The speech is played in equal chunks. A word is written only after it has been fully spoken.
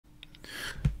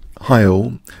Hi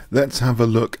all, let's have a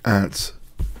look at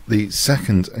the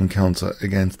second encounter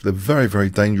against the very, very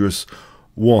dangerous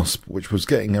Wasp, which was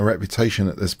getting a reputation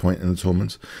at this point in the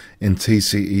tournament in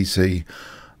TCEC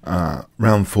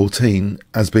round 14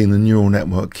 as being the neural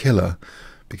network killer,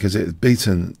 because it had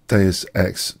beaten Deus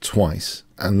Ex twice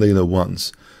and Leela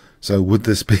once. So would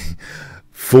this be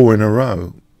 4 in a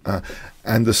row?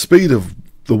 And the speed of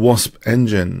the Wasp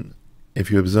engine, if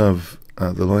you observe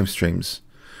the live streams,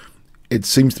 it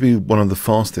seems to be one of the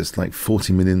fastest, like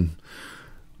 40 million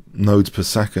nodes per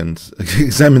second,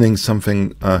 examining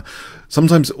something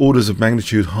sometimes orders of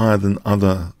magnitude higher than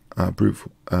other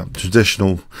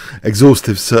traditional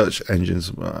exhaustive search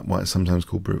engines, what is sometimes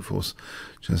called brute force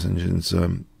chess engines.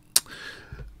 So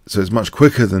it's much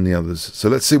quicker than the others. So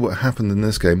let's see what happened in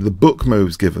this game. The book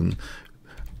moves given.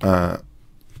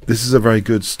 This is a very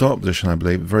good start position, I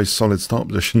believe, a very solid start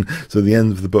position to the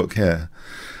end of the book here.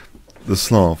 The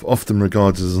Slav, often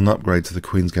regarded as an upgrade to the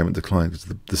Queen's game at decline, because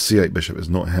the c8 bishop is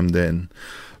not hemmed in.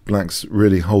 Black's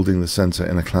really holding the centre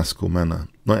in a classical manner.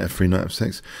 Knight f3, knight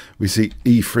f6. We see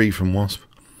e3 from Wasp.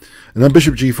 And then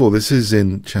bishop g4. This is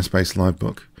in Chess-Based Live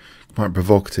book. Quite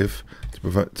provocative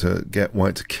to get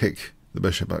white to kick the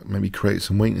bishop back, maybe create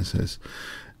some weaknesses.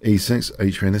 e6,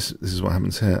 h3, and this is what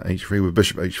happens here. h3 with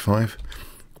bishop h5.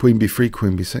 Queen b3,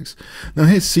 queen b6. Now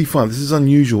here's c5. This is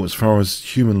unusual as far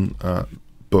as human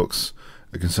books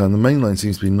are concerned. The main line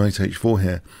seems to be knight h4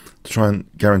 here to try and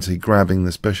guarantee grabbing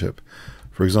this bishop.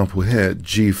 For example, here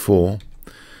g4,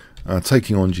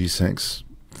 taking on g6,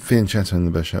 fianchettoing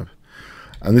the bishop,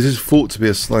 and this is thought to be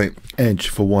a slight edge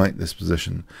for white, this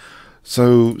position.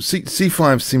 So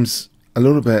c5 seems a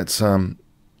little bit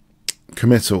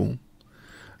committal.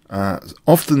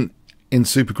 Often in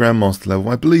Super Grandmaster level,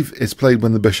 I believe it's played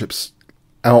when the bishop's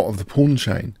out of the pawn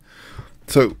chain.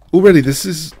 So already this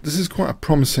is quite a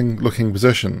promising looking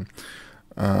position,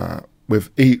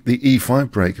 with the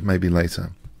e5 break maybe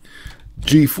later.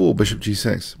 g4, bishop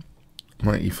g6,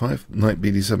 knight e5, knight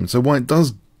bd7. So white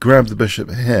does grab the bishop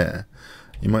here.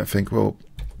 You might think, well,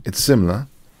 it's similar,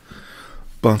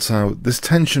 but this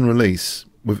tension release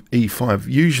with e5,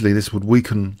 usually this would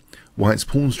weaken white's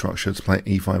pawn structure to play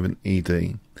e5 and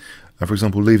ed. For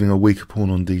example, leaving a weaker pawn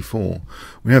on d4.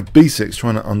 We have b6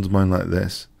 trying to undermine like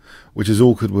this, which is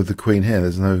awkward with the queen here.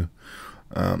 There's no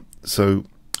so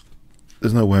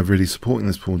there's no way of really supporting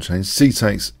this pawn chain. C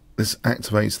takes. This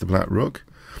activates the black rook.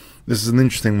 This is an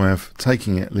interesting way of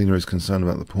taking it. Leela is concerned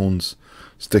about the pawns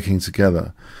sticking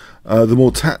together. The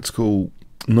more tactical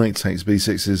knight takes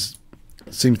b6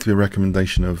 seems to be a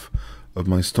recommendation of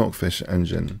my Stockfish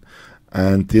engine,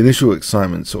 and the initial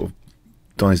excitement sort of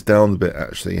dies down a bit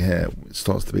actually here. It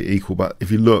starts to be equal, but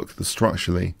if you look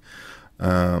structurally,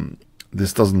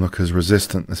 this doesn't look as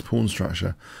resistant, this pawn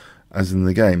structure, as in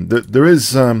the game. There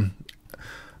is a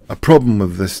problem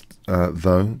with this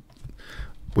though,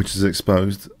 which is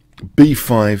exposed.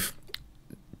 b5,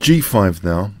 g5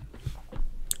 now.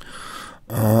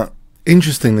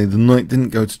 Interestingly, the knight didn't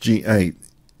go to g8.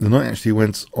 The knight actually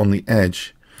went on the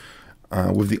edge,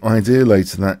 with the idea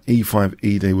later that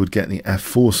e5 ed would get the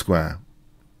f4 square.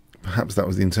 Perhaps that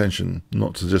was the intention,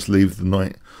 not to just leave the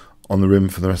knight on the rim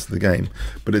for the rest of the game.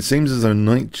 But it seems as though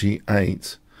knight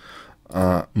g8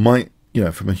 might,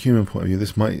 from a human point of view,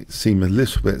 this might seem a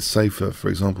little bit safer. For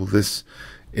example, this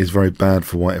is very bad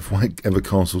for white. If white ever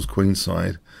castles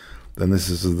queenside, then this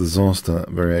is a disaster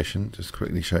variation. Just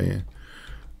quickly show you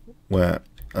where,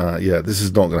 yeah, this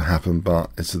is not going to happen, but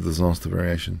it's a disaster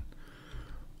variation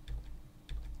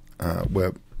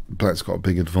where black's got a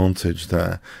big advantage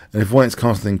there. And if white's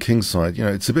castling kingside,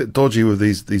 it's a bit dodgy with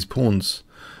these pawns,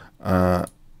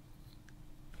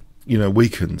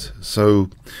 weakened. So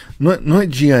knight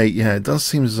g8, yeah, it does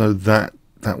seem as though that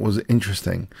was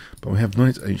interesting. But we have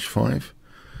knight h5,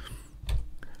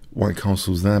 white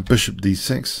castles there, bishop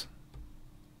d6,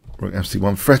 rook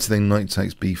fc1, threatening knight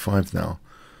takes b5 now.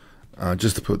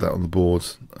 Just to put that on the board,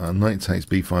 knight takes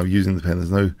b5 using the pin. There's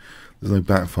no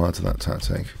backfire to that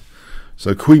tactic.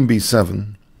 So queen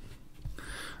b7.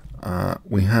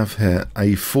 We have here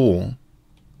a4,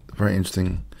 very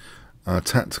interesting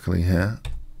tactically here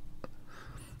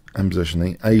and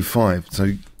positionally. a5.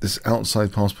 So this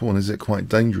outside pass pawn, is it quite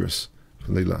dangerous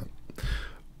for Leela?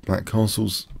 Black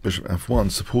castles bishop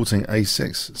f1, supporting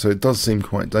a6. So it does seem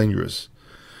quite dangerous.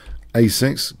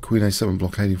 a6, queen a7,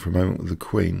 blockading for a moment with the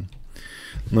queen.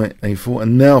 Knight a4,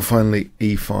 and now finally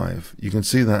e5. You can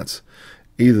see that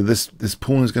either this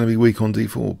pawn is going to be weak on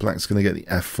d4, or black's going to get the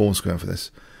f4 square for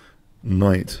this.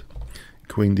 Knight,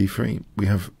 queen d3. We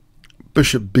have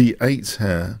bishop b8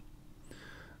 here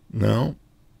now,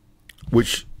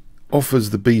 which offers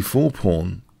the b4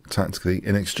 pawn tactically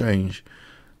in exchange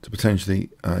to potentially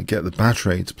get the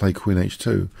battery to play queen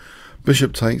h2.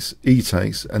 Bishop takes, e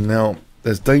takes, and now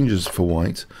there's dangers for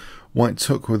white. White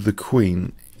took with the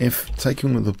queen. If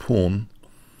taken with the pawn,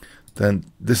 then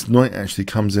this knight actually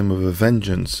comes in with a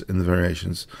vengeance in the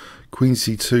variations. Queen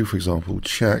c2, for example,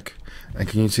 check. And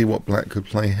can you see what black could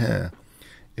play here?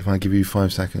 If I give you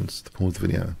 5 seconds to pause the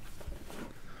video.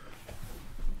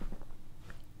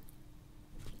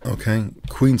 Okay,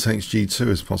 queen takes g2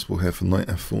 is possible here for knight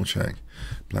f4 check.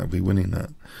 Black will be winning that.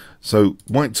 So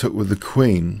white took with the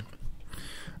queen,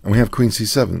 and we have queen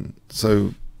c7.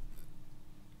 So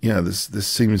yeah, this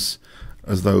seems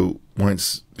as though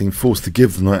white's being forced to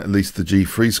give the knight at least the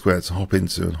g3 square to hop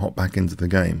into and hop back into the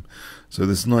game. So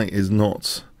this knight is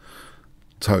not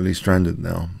totally stranded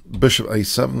now. Bishop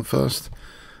a7 first.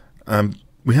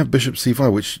 We have bishop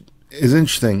c5, which is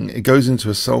interesting. It goes into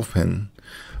a self pin,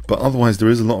 but otherwise there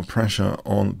is a lot of pressure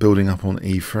on building up on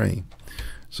e3.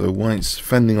 So white's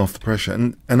fending off the pressure,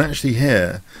 and actually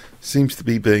here seems to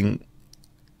be being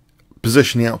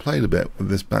positionally outplayed a bit with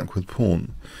this backward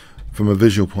pawn from a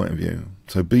visual point of view.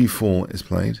 So b4 is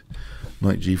played,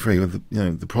 knight g3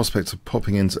 with the prospect of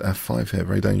popping into f5 here,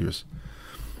 very dangerous.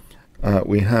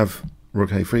 We have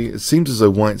rook a3. It seems as though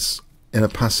white's in a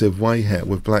passive way here,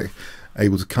 with black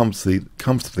able to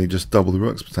comfortably just double the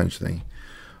rooks potentially.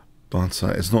 But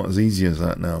it's not as easy as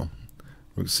that now.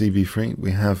 Rook cb3.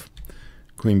 We have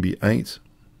queen b8.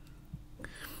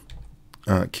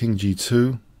 King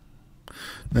g2.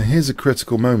 Now here's a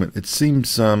critical moment. It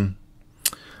seems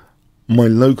my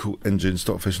local engine,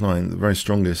 Stockfish 9, the very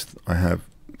strongest I have,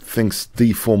 thinks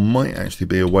d4 might actually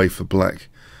be a way for black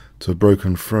to have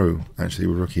broken through, actually,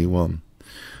 with rook e1.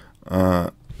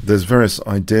 There's various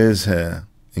ideas here,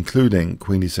 including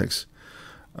queen d6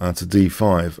 to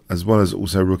d5, as well as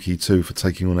also rook e2 for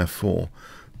taking on f4.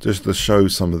 Just to show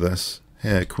some of this,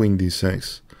 here, queen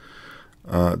d6.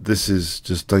 This is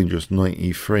just dangerous. Knight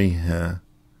e3 here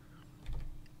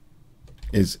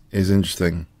is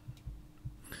interesting.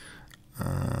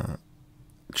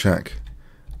 Check,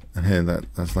 and here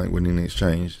that's like winning the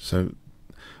exchange. So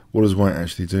what does white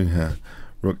actually do here?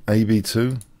 Rook a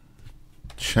b2,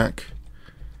 check,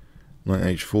 knight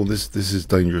h4. This is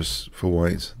dangerous for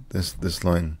white. This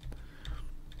line,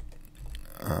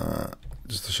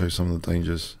 just to show some of the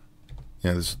dangers.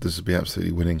 Yeah, this would be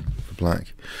absolutely winning for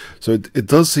black. So it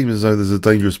does seem as though there's a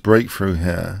dangerous breakthrough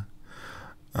here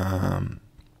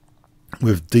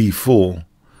with d4.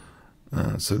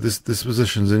 So this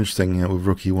position is interesting here with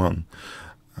rook e1.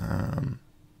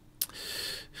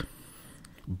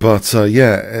 But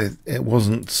yeah, it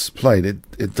wasn't played.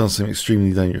 It does seem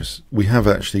extremely dangerous. We have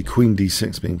actually queen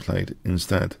d6 being played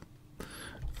instead.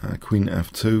 Queen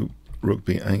f2, rook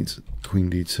b8,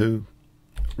 queen d2,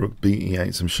 rook b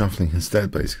e8. Some shuffling instead,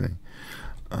 basically.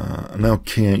 Now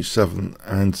king h7,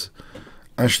 and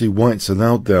actually white's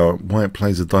allowed there. White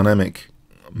plays a dynamic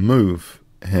move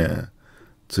here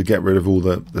to get rid of all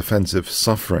the defensive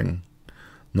suffering,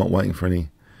 not waiting for any,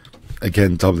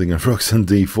 again, doubling of rooks and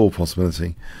d4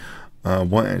 possibility.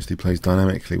 White actually plays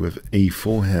dynamically with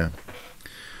e4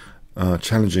 here,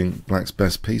 challenging black's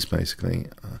best piece, basically.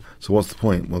 So what's the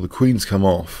point? Well, the queen's come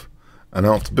off, and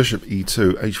after bishop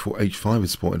e2, h4, h5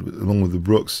 is spotted, along with the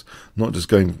rooks, not just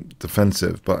going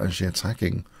defensive, but actually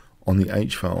attacking on the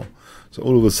h file. So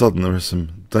all of a sudden, there are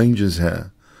some dangers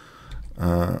here.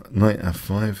 Knight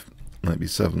f5, knight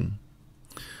b7.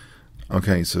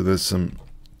 Okay, so there's some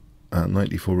knight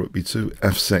d4, rook b2,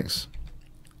 f6,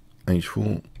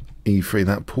 h4, e3.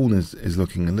 That pawn is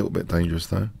looking a little bit dangerous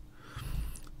though.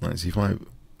 Knight c5,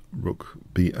 rook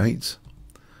b8.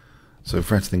 So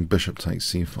threatening bishop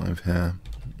takes c5 here.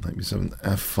 Knight b7,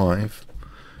 f5,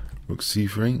 rook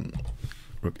c3,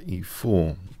 rook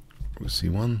e4, rook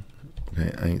c1,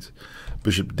 okay, 8.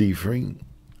 Bishop d3,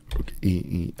 rook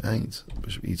e8,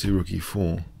 bishop e2, rook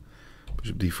e4,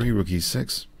 bishop d3, rook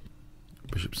e6,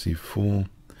 bishop c4,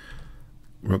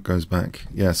 rook goes back.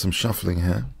 Yeah, some shuffling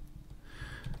here,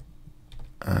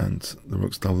 and the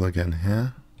rook's double again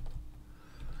here,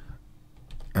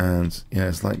 and yeah,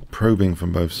 it's like probing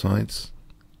from both sides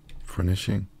for an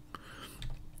issue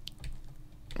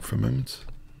for a moment.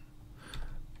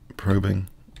 Probing,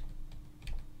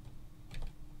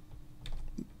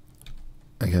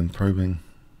 again probing.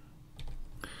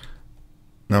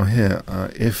 Now here,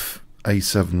 if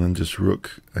a7 and just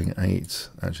rook a8,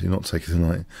 actually not taking the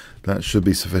knight, that should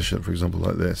be sufficient, for example,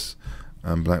 like this,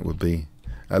 and black would be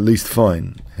at least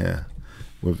fine here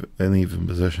with an even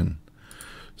position.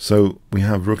 So we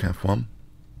have rook f1.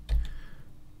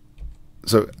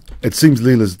 So it seems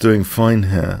Leela's doing fine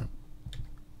here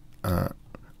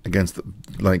against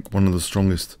like one of the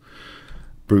strongest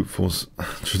brute force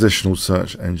traditional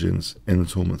search engines in the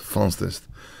tournament. Fastest,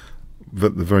 the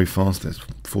very fastest,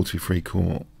 43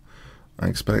 core.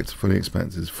 I fully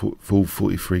expect is full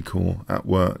 43 core at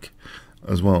work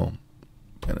as well,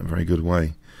 in a very good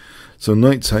way. So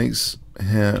knight takes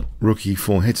here, rook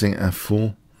e4, hitting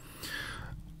f4,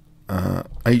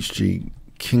 hg,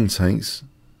 king takes.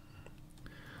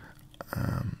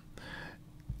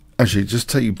 Actually, just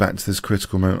take you back to this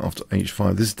critical moment after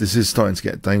h5. This is starting to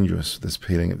get dangerous, this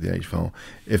peeling of the h file.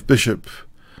 If bishop,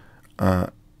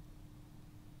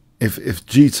 if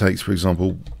g takes, for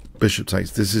example, bishop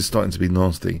takes, this is starting to be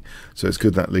nasty. So it's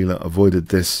good that Leela avoided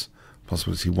this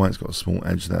possibility. White's got a small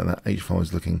edge there. That h file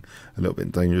is looking a little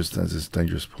bit dangerous. There's this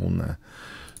dangerous pawn there.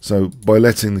 So by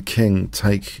letting the king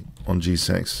take on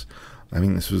g6, I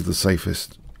think this was the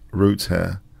safest route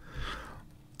here.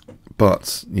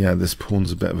 But yeah, this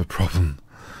pawn's a bit of a problem.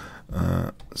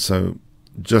 So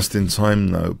just in time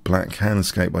though, black can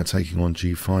escape by taking on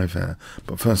g5 here.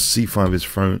 But first c5 is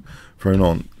thrown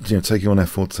on, taking on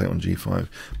f4 to take on g5.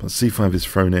 But c5 is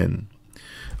thrown in.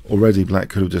 Already black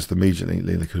could have just immediately,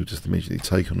 Leela could have just immediately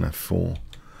taken on f4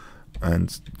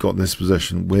 and got this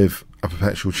position with a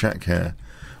perpetual check here,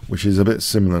 which is a bit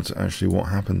similar to actually what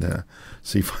happened there.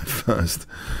 c5 first,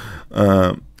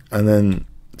 and then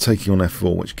taking on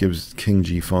f4, which gives king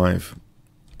g5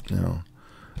 now.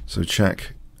 So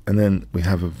check, and then we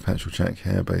have a perpetual check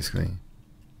here basically.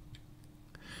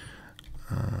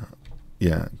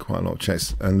 Yeah, quite a lot of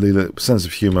checks, and Leela, sense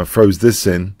of humour, throws this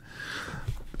in,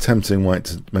 tempting white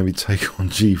to maybe take on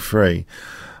g3.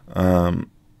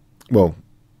 Well,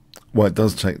 white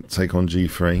does take on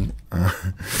g3,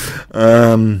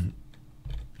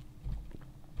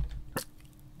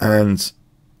 and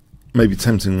maybe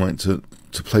tempting white to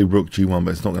play rook g1,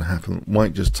 but it's not going to happen.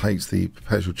 White just takes the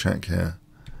perpetual check here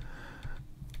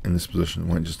in this position.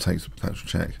 White just takes the perpetual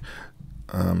check.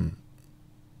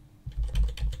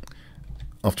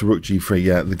 After rook g3,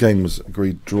 yeah, the game was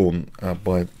agreed drawn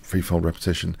by threefold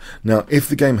repetition. Now, if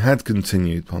the game had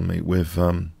continued, pardon me, with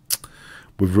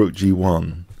rook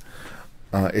g1,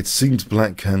 it seems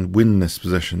black can win this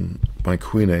position by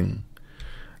queening,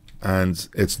 and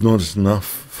it's not enough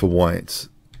for white.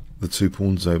 The two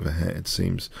pawns over here, it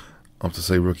seems, after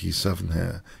say rook e7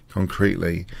 here,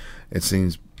 concretely, it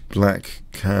seems black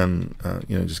can,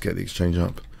 just get the exchange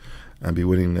up and be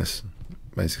winning this,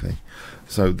 basically.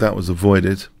 So that was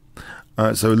avoided.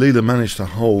 So Leela managed to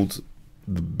hold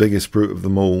the biggest brute of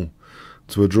them all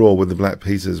to a draw with the black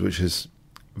pieces, which is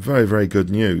very, very good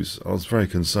news. I was very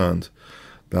concerned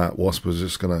that Wasp was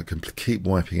just going to keep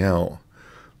wiping out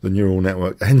the neural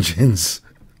network engines.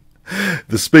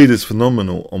 The speed is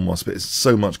phenomenal on Wasp. It's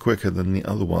so much quicker than the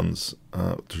other ones,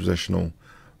 traditional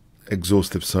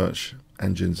exhaustive search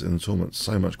engines in the tournament,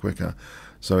 so much quicker.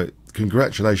 So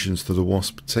congratulations to the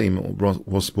Wasp team, or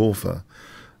Wasp author,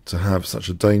 to have such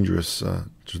a dangerous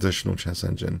traditional chess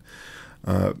engine.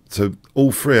 So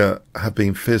all three have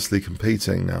been fiercely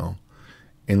competing now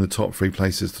in the top 3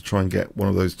 places to try and get one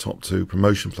of those top 2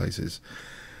 promotion places.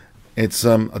 It's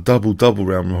a double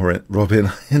round robin.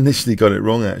 I initially got it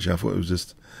wrong, actually. I thought it was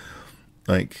just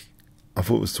I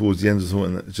thought it was towards the end of the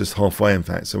tournament, just halfway in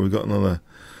fact. So we've got another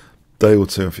day or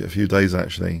two, a few days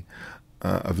actually,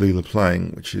 of Leela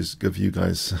playing, which is good for you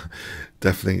guys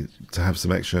definitely to have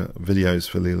some extra videos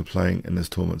for Leela playing in this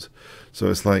tournament. So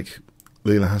it's like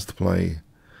Leela has to play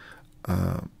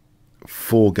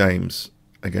 4 games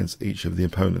against each of the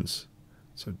opponents.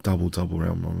 So double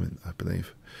round robin, I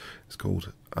believe it's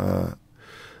called.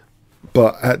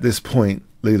 But at this point,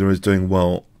 Leela is doing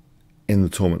well in the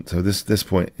tournament. So this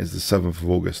point is the 7th of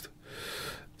August,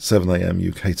 7 AM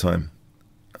UK time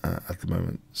at the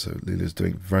moment. So Leela is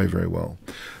doing very, very well.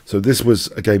 So this was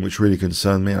a game which really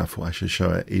concerned me. I thought I should show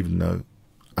it, even though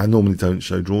I normally don't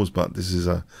show draws, but this is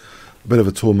a bit of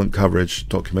a tournament coverage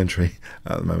documentary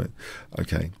at the moment.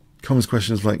 Okay. Comments,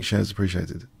 questions, likes, shares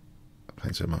appreciated.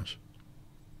 Thanks so much.